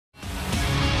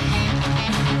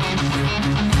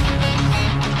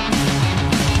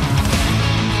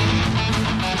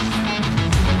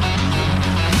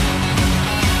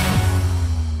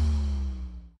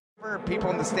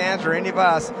the stands or any of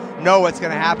us know what's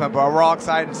going to happen, but we're all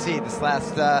excited to see this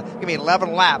last, give me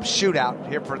 11 laps shootout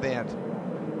here for the end.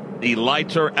 The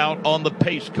lights are out on the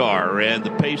pace car, and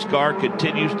the pace car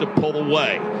continues to pull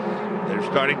away. They're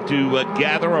starting to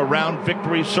gather around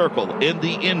Victory Circle in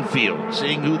the infield,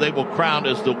 seeing who they will crown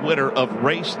as the winner of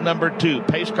race number 2.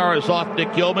 Pace car is off,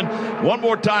 Nick Yeoman. One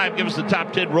more time, give us the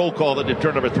top 10 roll call into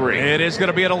turn number 3. It is going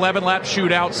to be an 11-lap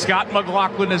shootout. Scott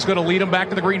McLaughlin is going to lead him back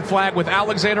to the green flag with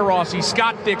Alexander Rossi,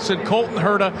 Scott Dixon, Colton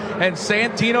Herta, and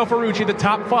Santino Ferrucci, the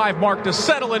top 5 mark to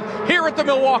settle it here at the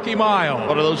Milwaukee Mile.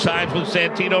 One of those times when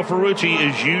Santino Ferrucci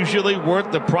is usually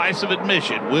worth the price of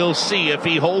admission. We'll see if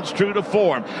he holds true to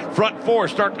form. Front 4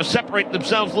 start to separate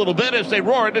themselves a little bit as they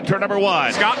roar into turn number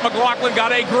 1. Scott McLaughlin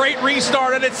got a great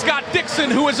restart, and it's Scott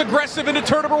Dixon who is aggressive into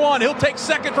turn number 1. He'll take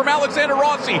second from Alexander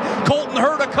Rossi. Colton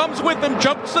Herta comes with him,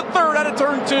 jumps to third out of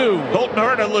turn 2. Colton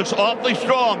Herta looks awfully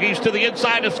strong. He's to the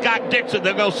inside of Scott Dixon.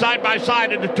 They'll go side by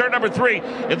side into turn number 3.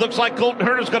 It looks like Colton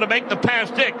Herta's going to make the pass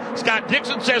stick. Scott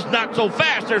Dixon says not so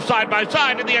fast. They're side by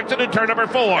side in the exit in turn number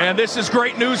 4. And this is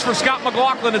great news for Scott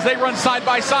McLaughlin as they run side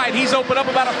by side. He's opened up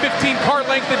about a 15-car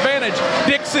length advantage.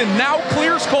 Dixon now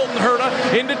clears Colton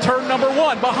Herta into turn number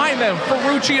 1. Behind them,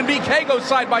 Ferrucci and BK go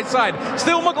side by side.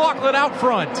 Still McLaughlin out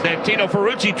front. Santino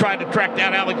Ferrucci tried to track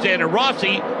down Alexander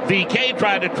Rossi. VK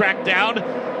tried to track down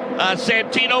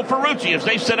Santino Ferrucci as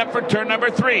they set up for turn number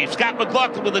 3. Scott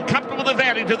McLaughlin with a comfortable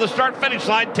advantage to the start-finish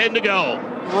line, 10 to go.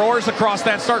 Roars across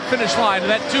that start-finish line,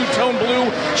 and that two-tone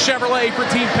blue Chevrolet for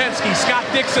Team Penske. Scott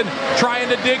Dixon trying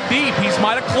to dig deep. He's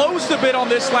might have closed a bit on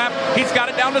this lap. He's got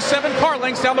it down to 7 car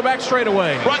lengths down the back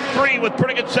straightaway. Front 3 with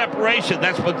pretty good separation.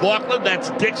 That's McLaughlin,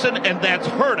 that's Dixon, and that's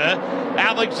Herta.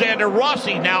 Alexander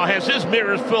Rossi now has his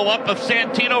mirrors full up of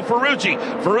Santino Ferrucci.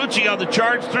 Ferrucci on the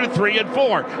charge through 3 and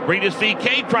 4. Regis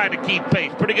VK trying to keep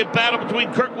pace. Pretty good battle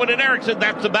between Kirkwood and Erickson.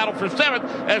 That's the battle for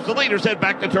 7th as the leaders head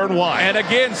back to turn 1. And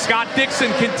again, Scott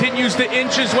Dixon continues to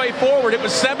inch his way forward. It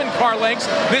was 7 car lengths.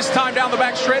 This time down the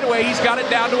back straightaway, he's got it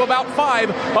down to about 5.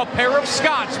 A pair of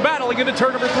Scotts battling into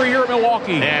turn number 3 here at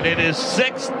Milwaukee. And it is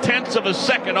 6/10 of a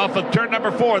second off of turn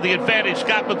number 4. The advantage,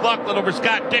 Scott McLaughlin over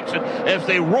Scott Dixon as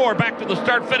they roar back to the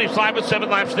start-finish line with 7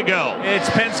 laps to go. It's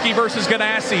Penske versus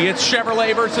Ganassi. It's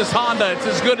Chevrolet versus Honda. It's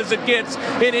as good as it gets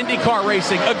in IndyCar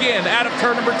racing. Again, out of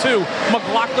turn number 2,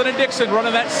 McLaughlin and Dixon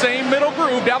running that same middle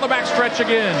groove down the backstretch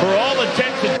again. For all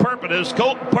intents and purposes,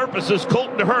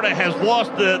 Colton Herta has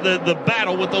lost the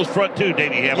battle with those front 2,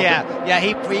 Davey Hamilton. Yeah,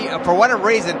 he for whatever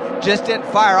reason just didn't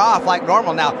fire off like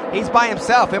normal. Now he's by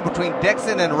himself in between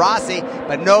Dixon and Rossi,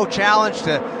 but no challenge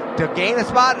to gain a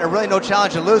spot, or really no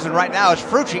challenge to lose. And right now, as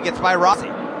Ferrucci gets by Rossi.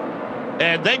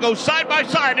 And they go side by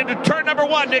side into turn number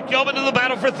 1. Nick Yeoman to the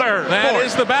battle for 3rd. That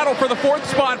is the battle for the 4th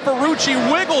spot.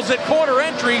 Ferrucci wiggles at corner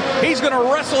entry. He's going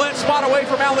to wrestle that spot away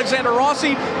from Alexander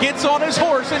Rossi. Gets on his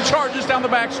horse and charges down the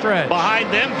backstretch.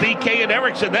 Behind them, VK and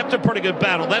Erickson. That's a pretty good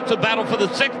battle. That's a battle for the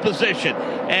 6th position.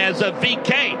 As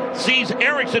VK sees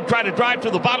Erickson try to drive to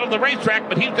the bottom of the racetrack,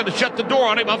 but he's going to shut the door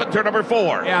on him off at turn number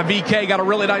 4. Yeah, VK got a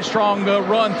really nice strong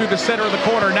run through the center of the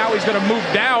corner. Now he's going to move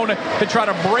down to try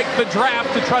to break the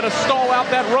draft, to try to stall out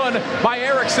that run by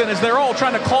Erickson as they're all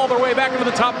trying to claw their way back into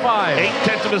the top 5.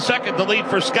 8/10 of a second the lead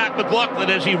for Scott McLaughlin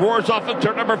as he roars off at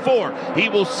turn number 4. He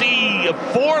will see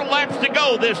 4 laps to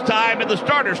go this time in the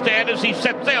starter stand as he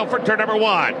sets sail for turn number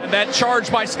 1. And that charge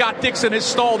by Scott Dixon is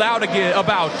stalled out again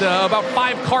about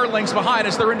 5 car lengths behind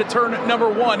as they're into turn number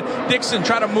 1. Dixon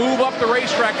try to move up the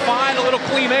racetrack, find a little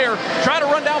clean air, try to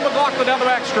run down McLaughlin down the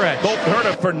backstretch. Colton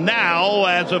Herta for now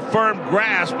has a firm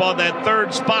grasp on that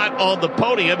 3rd spot on the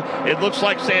podium. It looks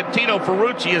like Santino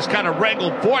Ferrucci is kind of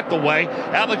wrangled 4th away.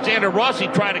 Alexander Rossi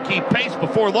trying to keep pace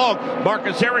before long.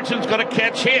 Marcus Erickson's going to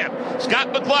catch him.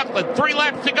 Scott McLaughlin, 3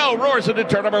 laps to go, roars into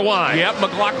turn number 1. Yep,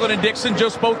 McLaughlin and Dixon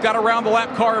just both got around the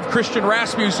lap car of Christian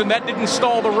Rasmussen. That didn't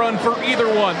stall the run for either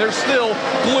one. They're still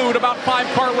glued about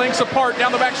 5 car lengths apart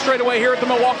down the back straightaway here at the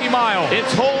Milwaukee Mile.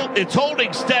 It's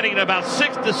holding steady at about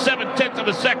 6 to 7/10 of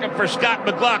a second for Scott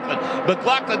McLaughlin.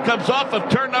 McLaughlin comes off of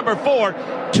turn number 4.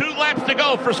 2 laps to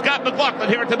go for Scott McLaughlin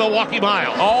here at the Milwaukee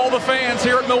Mile. All the fans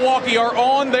here at Milwaukee are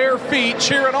on their feet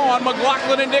cheering on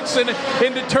McLaughlin and Dixon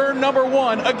into turn number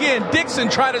 1. Again, Dixon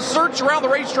trying to search around the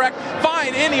racetrack,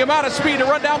 find any amount of speed to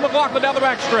run down McLaughlin down the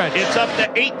backstretch. It's up to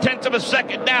 8/10 of a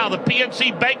second now. The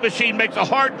PNC bank machine makes a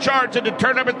hard charge into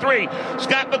turn number 3.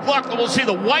 Scott McLaughlin will see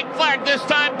the white flag this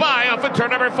time by off of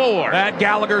turn number 4. That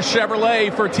Gallagher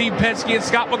Chevrolet for Team Penske and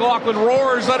Scott McLaughlin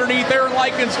roars underneath Aaron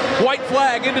Likens' white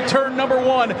flag into turn number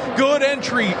 1. Good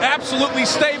entry, absolutely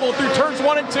stable through turns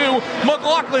 1 and 2.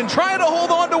 McLaughlin trying to hold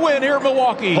on to win here at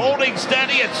Milwaukee. Holding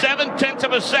steady at 7/10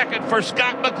 of a second for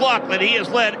Scott McLaughlin. He has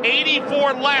led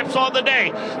 84 laps on the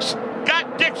day.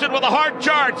 Scott Dixon with a hard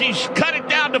charge. He's cut it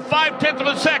down to 0.5 of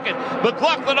a second.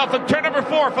 McLaughlin off of turn number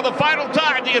 4 for the final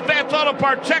time. The Advanced Auto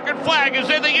Parts checkered flag is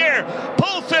in the air.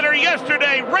 Pole sitter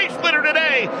yesterday, race winner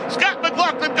today. Scott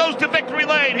McLaughlin goes to victory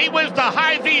lane. He wins the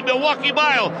HyVee Milwaukee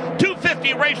Mile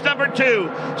 250 race number 2.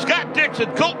 Scott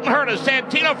Dixon, Colton Herta,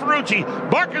 Santino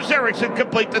Ferrucci, Marcus Ericsson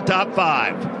complete the top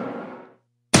 5.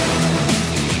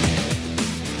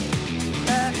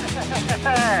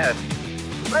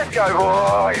 Let's go,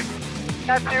 boys.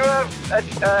 Have you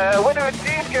a winner of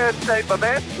team skirt tape, my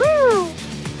man. Woo!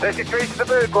 There's your treat to the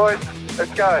moon, boys.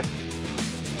 Let's go.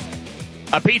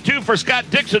 A P2 for Scott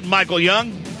Dixon, Michael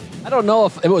Young. I don't know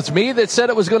if it was me that said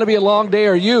it was going to be a long day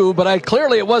or you, but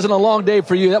clearly it wasn't a long day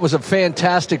for you. That was a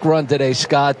fantastic run today,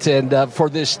 Scott, and for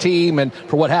this team and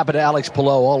for what happened to Alex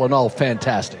Palou, all in all,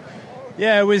 fantastic.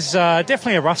 Yeah, it was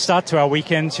definitely a rough start to our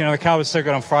weekend. The car was so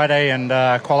good on Friday, and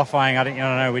qualifying, I don't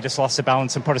know, we just lost the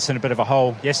balance and put us in a bit of a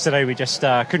hole. Yesterday, we just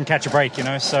couldn't catch a break,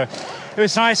 so it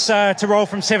was nice to roll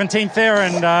from 17th there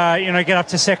and, get up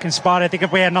to second spot. I think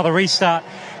if we had another restart,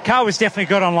 car was definitely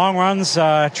good on long runs.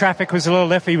 Traffic was a little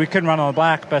iffy. We couldn't run on the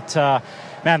black, but,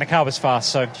 man, the car was fast.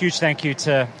 So huge thank you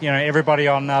to, everybody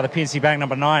on the PNC Bank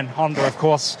number 9. Honda, of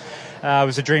course. It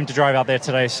was a dream to drive out there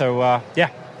today. So,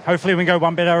 hopefully we can go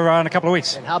one better in a couple of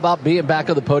weeks. And how about being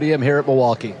back on the podium here at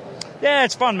Milwaukee? Yeah,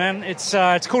 it's fun, man. It's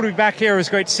cool to be back here. It was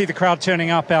great to see the crowd turning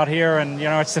up out here, and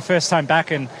it's the first time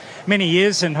back in many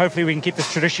years, and hopefully we can keep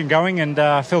this tradition going and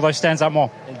fill those stands up more.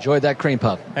 Enjoy that cream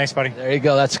puff. Thanks, buddy. There you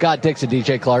go. That's Scott Dixon,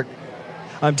 DJ Clark.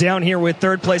 I'm down here with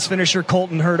third-place finisher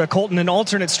Colton Herta. Colton, an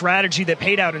alternate strategy that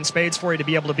paid out in spades for you to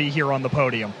be able to be here on the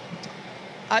podium.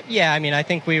 I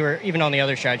think we were, even on the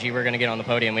other strategy, we were going to get on the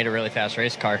podium. We had a really fast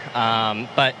race car.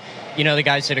 But, the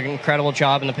guys did an incredible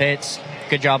job in the pits.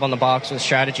 Good job on the box with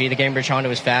strategy. The Gamebridge Honda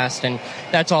was fast, and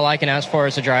that's all I can ask for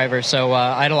as a driver. So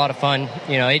I had a lot of fun,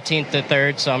 18th to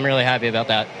 3rd, so I'm really happy about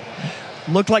that.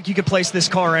 Looked like you could place this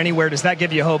car anywhere. Does that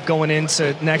give you hope going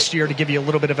into next year to give you a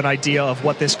little bit of an idea of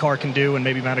what this car can do and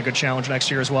maybe mount a good challenge next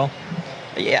year as well?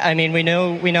 Yeah, we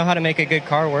know how to make a good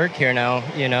car work here now.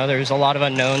 There's a lot of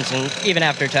unknowns, and even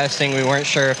after testing, we weren't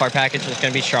sure if our package was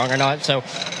going to be strong or not. So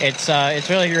it's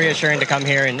really reassuring to come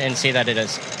here and see that it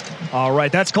is. All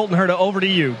right, that's Colton Herta. Over to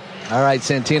you. All right,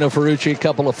 Santino Ferrucci, a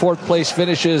couple of fourth-place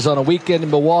finishes on a weekend in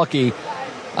Milwaukee.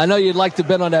 I know you'd like to have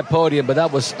been on that podium, but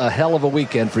that was a hell of a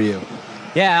weekend for you.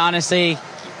 Yeah, honestly,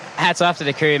 hats off to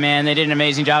the crew, man. They did an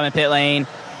amazing job in pit lane.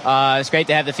 It's great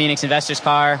to have the Phoenix Investors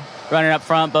car running up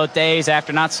front both days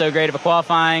after not so great of a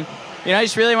qualifying. I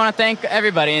just really want to thank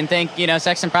everybody and thank,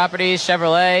 Sexton Properties,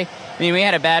 Chevrolet. We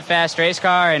had a bad, fast race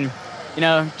car and,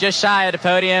 just shy of the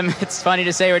podium. It's funny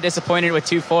to say we're disappointed with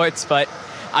 2 fourths, but,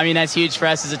 that's huge for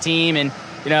us as a team. And,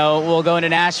 we'll go into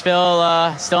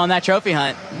Nashville still on that trophy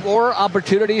hunt. More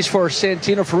opportunities for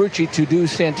Santino Ferrucci to do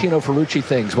Santino Ferrucci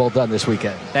things. Well done this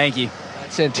weekend. Thank you.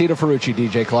 Santino Ferrucci,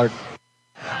 DJ Clark.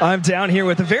 I'm down here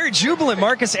with a very jubilant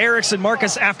Marcus Ericsson.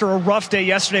 Marcus, after a rough day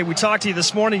yesterday, we talked to you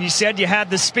this morning. You said you had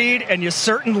the speed, and you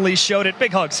certainly showed it.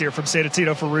 Big hugs here from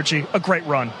Santino Ferrucci. A great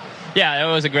run. Yeah,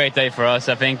 it was a great day for us.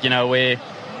 I think,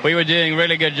 we were doing a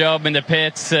really good job in the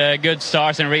pits, good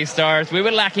starts and restarts. We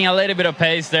were lacking a little bit of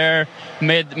pace there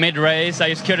mid-race. I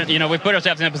just couldn't, we put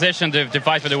ourselves in a position to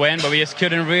fight for the win, but we just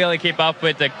couldn't really keep up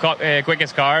with the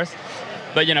quickest cars.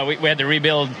 But, we had to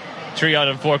rebuild 3 out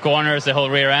of 4 corners, the whole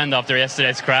rear end after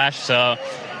yesterday's crash. So,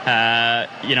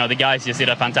 the guys just did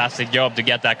a fantastic job to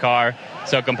get that car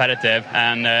so competitive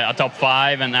and a top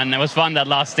 5. And it was fun that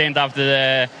last stint after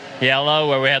the yellow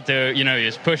where we had to,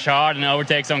 just push hard and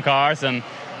overtake some cars. And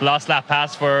last lap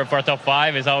pass for a top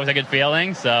 5 is always a good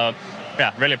feeling. So,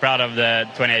 yeah, really proud of the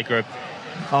 28 group.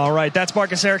 All right, that's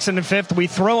Marcus Ericsson in 5th. We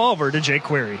throw over to Jake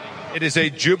Query. It is a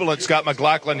jubilant Scott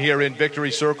McLaughlin here in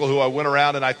Victory Circle, who I went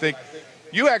around, and I think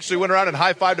you actually went around and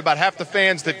high-fived about half the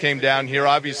fans that came down here.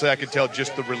 Obviously, I could tell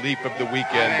just the relief of the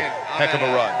weekend. Heck of a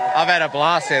run. I've had a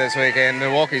blast here this weekend.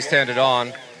 Milwaukee's turned it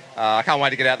on. I can't wait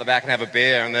to get out the back and have a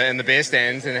beer in the beer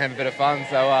stands and have a bit of fun.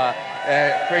 So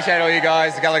appreciate all you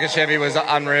guys. The Gallagher Chevy was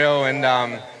unreal,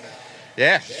 and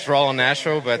just roll on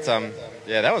Nashville. But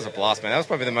that was a blast, man. That was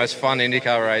probably the most fun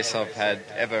IndyCar race I've had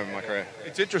ever in my career.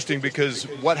 It's interesting because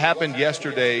what happened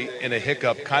yesterday in a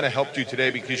hiccup kind of helped you today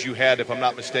because you had, if I'm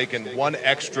not mistaken, 1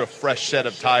 extra fresh set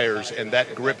of tires, and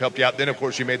that grip helped you out. Then, of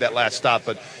course, you made that last stop.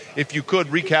 But if you could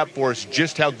recap for us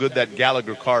just how good that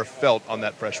Gallagher car felt on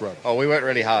that fresh rub. Oh, we worked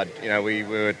really hard. We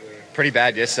were pretty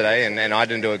bad yesterday, and I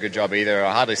didn't do a good job either.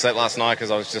 I hardly slept last night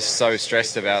because I was just so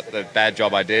stressed about the bad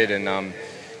job I did. And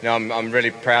I'm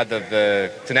really proud of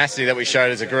the tenacity that we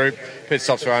showed as a group. Pit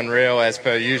stops were unreal as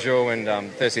per usual, and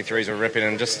 33s were ripping,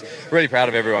 and just really proud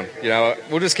of everyone.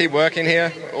 We'll just keep working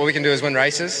here. All we can do is win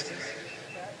races.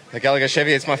 The Gallagher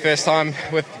Chevy, it's my first time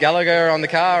with Gallagher on the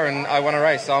car, and I won a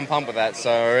race, so I'm pumped with that. So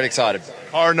really excited.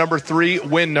 Car number 3,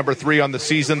 win number 3 on the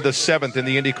season, the 7th in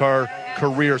the IndyCar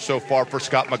career so far for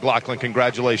Scott McLaughlin.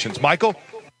 Congratulations. Michael?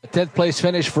 A 10th place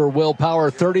finish for Will Power,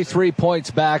 33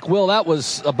 points back. Will, that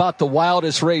was about the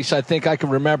wildest race I think I can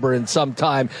remember in some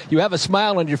time. You have a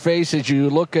smile on your face as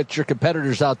you look at your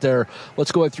competitors out there.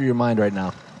 What's going through your mind right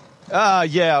now?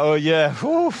 Yeah.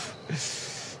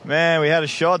 Oof. Man, we had a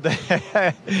shot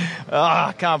there.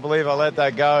 I can't believe I let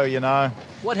that go,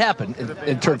 What happened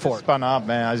in turn 4? Spun up,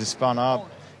 man. I just spun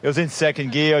up. It was in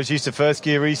second gear. I was used to first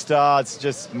gear restarts.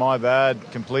 Just my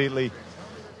bad completely.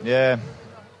 Yeah.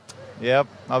 Yep,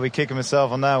 I'll be kicking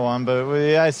myself on that one, but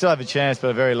I still have a chance, but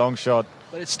a very long shot.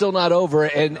 But it's still not over,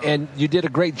 and you did a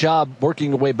great job working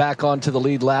your way back onto the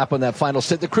lead lap on that final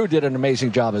stint. The crew did an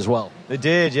amazing job as well. They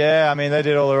did, yeah. I mean, they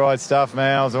did all the right stuff,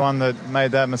 man. I was the one that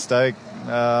made that mistake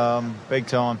big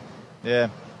time, yeah.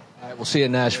 All right, we'll see you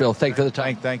in Nashville. Thank you for the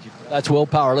time. Thank you. That's Will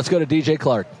Power. Let's go to DJ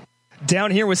Clark.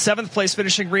 Down here with 7th place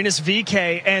finishing Rinus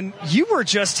VeeKay, and you were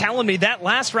just telling me that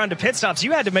last round of pit stops,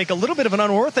 you had to make a little bit of an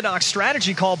unorthodox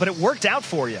strategy call, but it worked out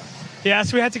for you. Yeah,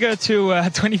 so we had to go to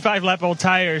 25-lap old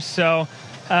tires, so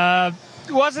it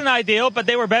wasn't ideal, but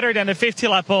they were better than the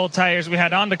 50-lap old tires we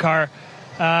had on the car.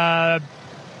 But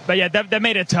yeah, that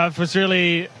made it tough. It was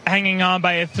really hanging on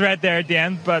by a thread there at the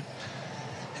end, but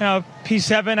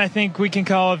P7 I think we can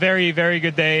call a very, very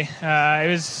good day. It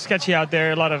was sketchy out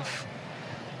there, a lot of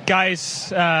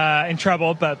guys in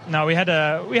trouble, but no, we had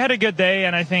a good day,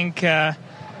 and I think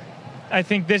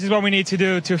this is what we need to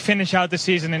do to finish out the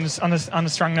season on a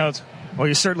strong note. Well,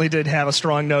 you certainly did have a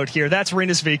strong note here. That's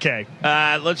Rinus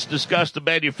VeeKay. Let's discuss the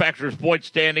manufacturer's point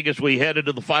standing as we head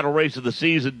into the final race of the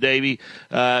season, Davey.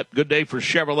 Good day for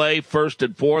Chevrolet, 1st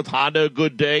and 4th. Honda,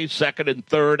 good day, 2nd and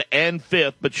 3rd and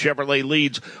 5th. But Chevrolet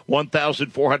leads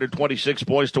 1,426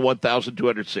 points to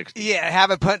 1,260. Yeah,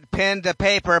 haven't put pen to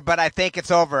paper, but I think it's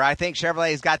over. I think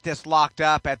Chevrolet's got this locked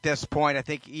up at this point. I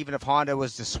think even if Honda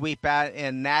was to sweep out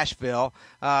in Nashville,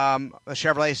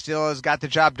 Chevrolet still has got the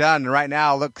job done. And right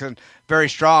now, looking very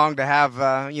strong to have,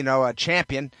 a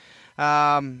champion, with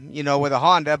a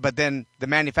Honda, but then the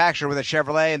manufacturer with a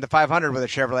Chevrolet and the 500 with a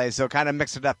Chevrolet. So kind of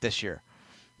mixed it up this year.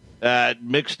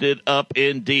 Mixed it up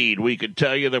indeed. We could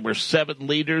tell you there were 7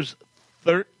 leaders,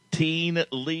 13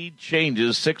 lead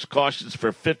changes, 6 cautions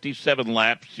for 57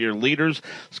 laps. Your leaders,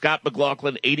 Scott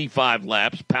McLaughlin, 85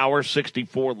 laps, Power,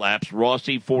 64 laps,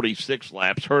 Rossi, 46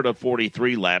 laps, Herta,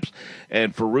 43 laps,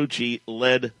 and Ferrucci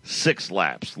led 6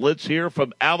 laps. Let's hear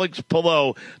from Alex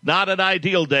Palou. Not an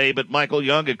ideal day, but Michael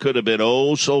Young, it could have been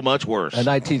so much worse. A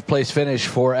 19th place finish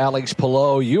for Alex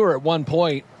Palou. You were at one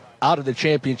point out of the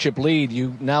championship lead.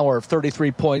 You now are 33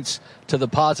 points to the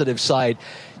positive side.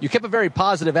 You kept a very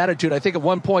positive attitude. I think at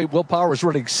one point Will Power was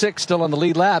running 6th still on the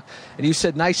lead lap, and you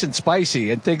said nice and spicy,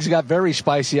 and things got very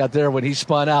spicy out there when he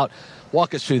spun out.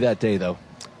 Walk us through that day, though.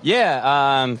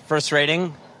 Yeah, first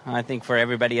rating, I think, for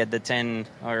everybody at the 10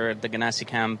 or the Ganassi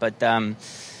camp, but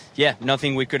yeah,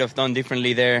 nothing we could have done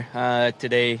differently there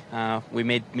today. We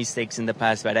made mistakes in the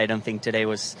past, but I don't think today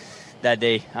was that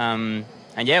day.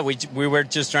 And yeah, we were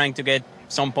just trying to get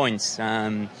some points.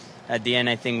 At the end,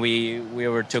 I think we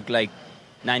overtook like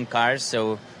 9 cars,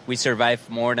 so we survived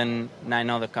more than 9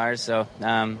 other cars. So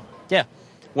yeah,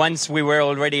 once we were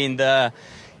already in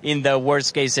the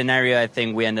worst case scenario, I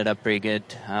think we ended up pretty good.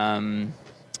 And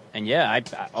yeah, I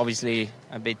obviously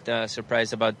a bit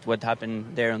surprised about what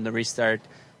happened there on the restart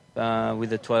with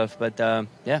the 12, but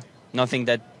yeah, nothing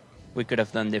that we could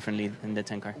have done differently in the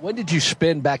 10 car. When did you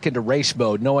spin back into race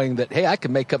mode, knowing that, hey, I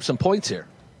can make up some points here?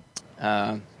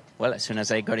 Well, as soon as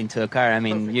I got into the car, I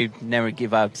mean, you never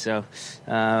give up. So,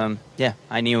 yeah,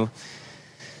 I knew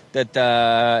that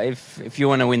if you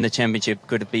want to win the championship,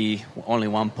 could be only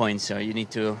 1 point. So you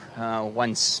need to,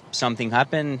 once something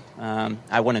happened,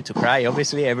 I wanted to cry.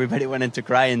 Obviously, everybody wanted to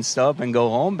cry and stop and go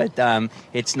home. But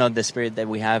it's not the spirit that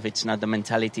we have. It's not the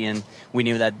mentality. And we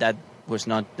knew that was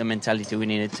not the mentality we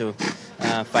needed to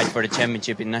fight for the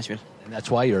championship in Nashville. And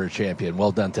that's why you're a champion.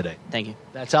 Well done today. Thank you.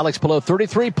 That's Alex Palou,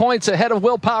 33 points ahead of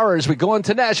Will Power as we go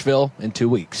into Nashville in 2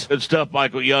 weeks. Good stuff,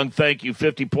 Michael Young. Thank you.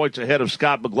 50 points ahead of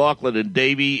Scott McLaughlin and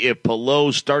Davey. If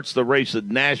Palou starts the race at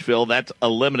Nashville, that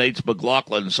eliminates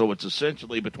McLaughlin. So it's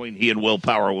essentially between he and Will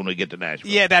Power when we get to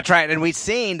Nashville. Yeah, that's right. And we've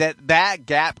seen that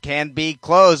gap can be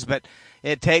closed, but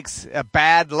it takes a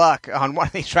bad luck on one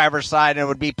of these drivers' side, and it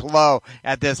would be Palou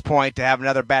at this point to have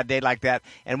another bad day like that.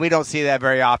 And we don't see that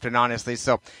very often, honestly.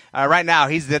 So right now,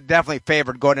 he's definitely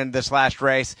favored going into this last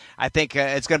race. I think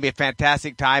it's going to be a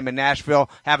fantastic time in Nashville.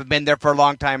 Haven't been there for a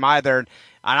long time either.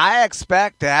 And I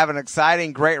expect to have an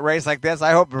exciting, great race like this.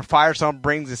 I hope Firestone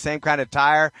brings the same kind of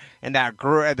tire, and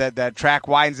that track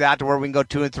widens out to where we can go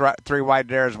 2 and 3 wide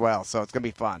there as well. So it's going to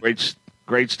be fun.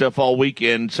 Great stuff all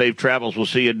weekend. Safe travels. We'll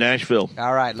see you in Nashville.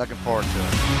 All right. Looking forward to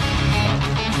it.